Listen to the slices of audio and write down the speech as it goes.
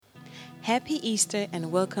Happy Easter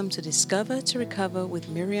and welcome to Discover to Recover with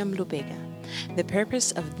Miriam Lubega. The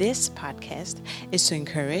purpose of this podcast is to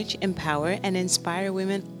encourage, empower, and inspire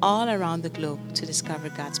women all around the globe to discover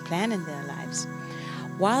God's plan in their lives.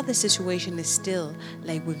 While the situation is still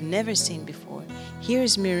like we've never seen before, here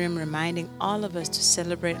is Miriam reminding all of us to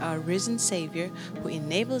celebrate our risen Savior who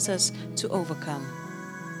enables us to overcome.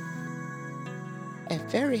 A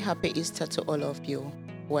very happy Easter to all of you.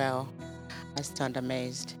 Well, I stand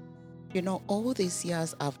amazed. All these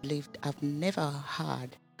years I've lived, I've never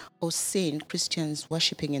heard or seen Christians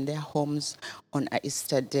worshiping in their homes on a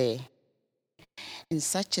Easter day. In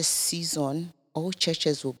such a season, all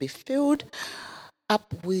churches will be filled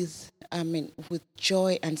up with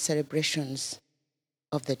joy and celebrations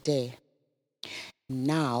of the day.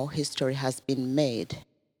 Now, history has been made.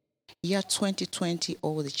 Year 2020,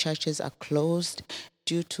 all the churches are closed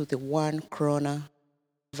due to the one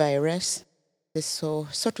coronavirus. So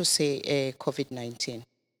to say, COVID-19.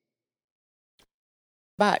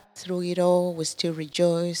 But through it all, we still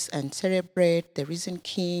rejoice and celebrate the risen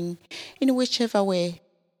King in whichever way,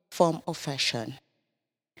 form, or fashion.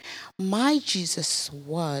 My Jesus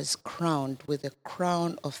was crowned with a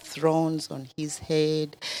crown of thorns on his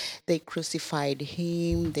head. They crucified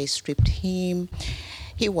him, they stripped him.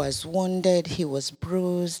 He was wounded, he was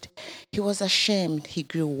bruised, he was ashamed, he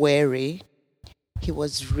grew weary. He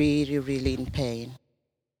was really, really in pain.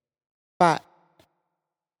 But,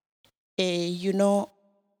 you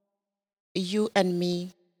and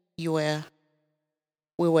me, we were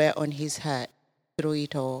on his heart through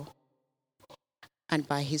it all. And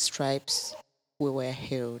by his stripes, we were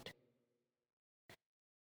healed.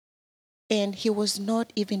 And he was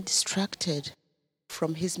not even distracted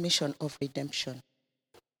from his mission of redemption.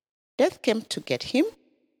 Death came to get him.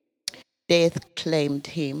 Death claimed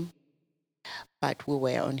him. But we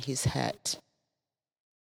were on his heart.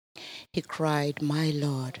 He cried, "My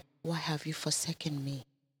Lord, why have you forsaken me?"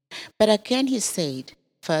 But again he said,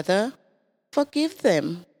 "Father, forgive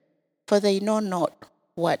them, for they know not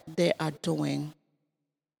what they are doing."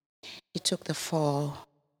 He took the fall.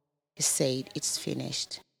 He said, "It's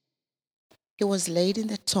finished." He was laid in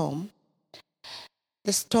the tomb.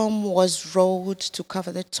 The stone was rolled to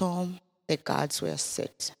cover the tomb. The guards were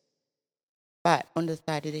set. But on the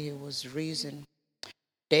third day he was risen.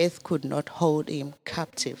 Death could not hold him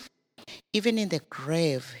captive. Even in the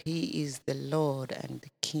grave, he is the Lord and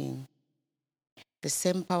the King. The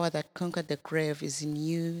same power that conquered the grave is in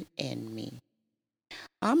you and me.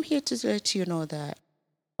 I'm here to let you know that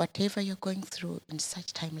whatever you're going through in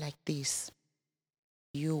such time like this,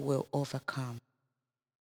 you will overcome.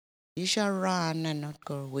 You shall run and not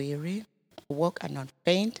grow weary, walk and not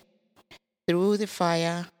faint. Through the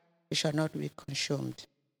fire, you shall not be consumed.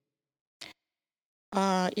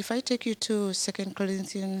 If I take you to 2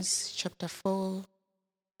 Corinthians chapter 4,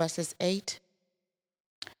 verses 8,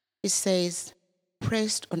 it says,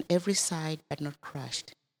 "Pressed on every side but not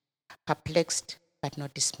crushed, perplexed but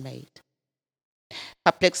not dismayed,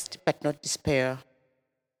 perplexed but not despair,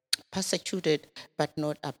 persecuted but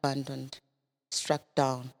not abandoned, struck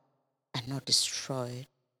down and not destroyed."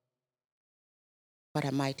 What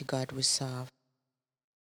a mighty God we serve.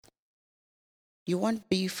 You won't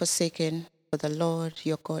be forsaken, for the Lord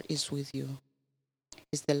your God is with you.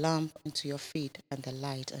 Is the lamp unto your feet and the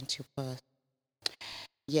light unto your path.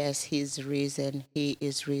 Yes, he is risen. He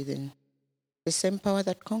is risen. The same power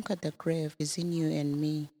that conquered the grave is in you and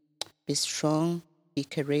me. Be strong, be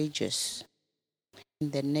courageous.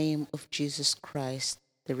 In the name of Jesus Christ,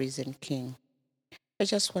 the risen King. I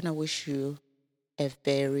just want to wish you a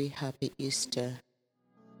very happy Easter.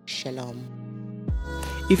 Shalom.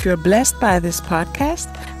 If you're blessed by this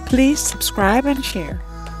podcast, please subscribe and share.